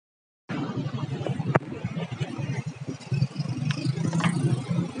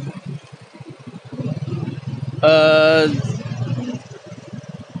Uh,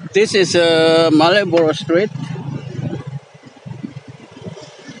 this is Malioboro Street.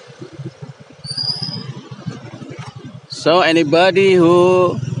 So anybody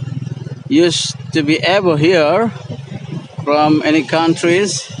who used to be ever here from any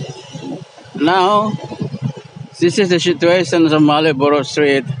countries, now this is the situation of Malioboro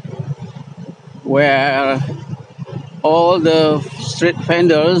Street, where all the street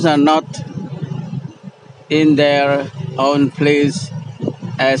vendors are not in their own place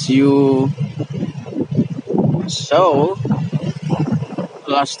as you saw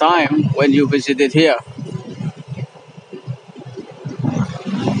last time when you visited here.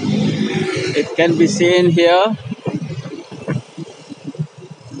 It can be seen here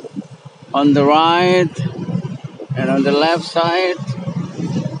on the right and on the left side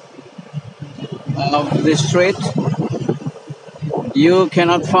of the street. You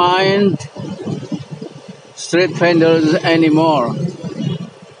cannot find street vendors anymore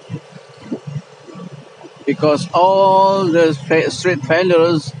because all the street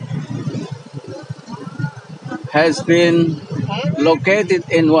vendors has been located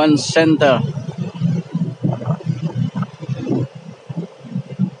in one center.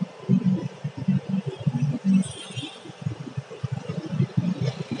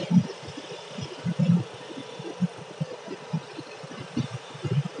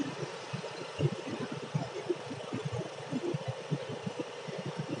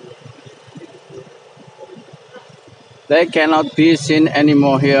 They cannot be seen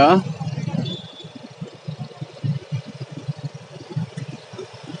anymore here.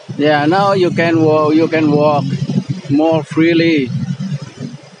 Yeah, now you can walk more freely,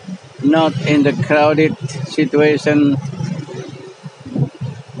 not in the crowded situation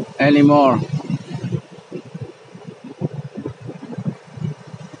anymore.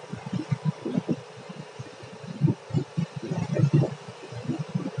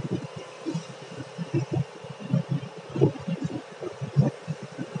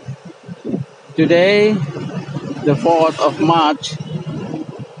 Today, the 4th of March,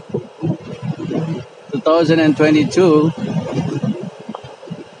 2022,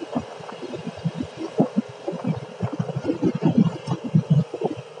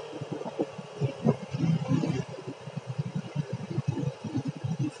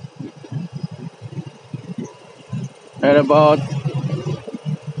 at about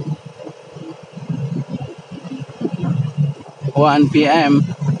 1 p.m.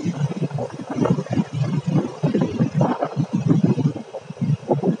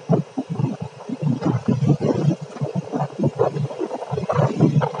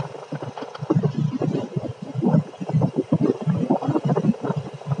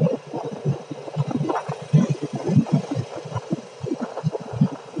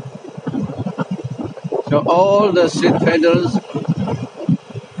 So all the street vendors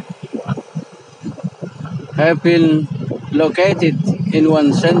have been located in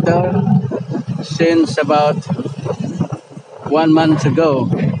one center since about 1 month ago.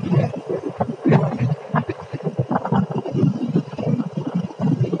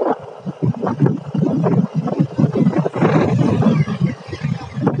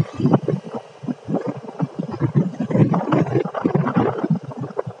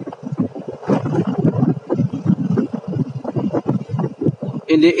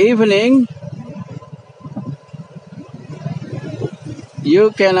 In the evening, you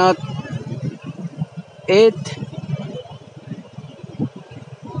cannot eat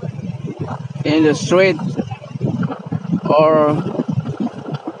in the street or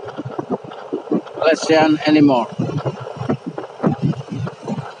restaurant anymore.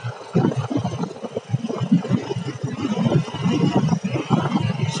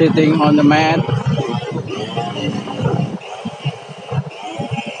 Sitting on the mat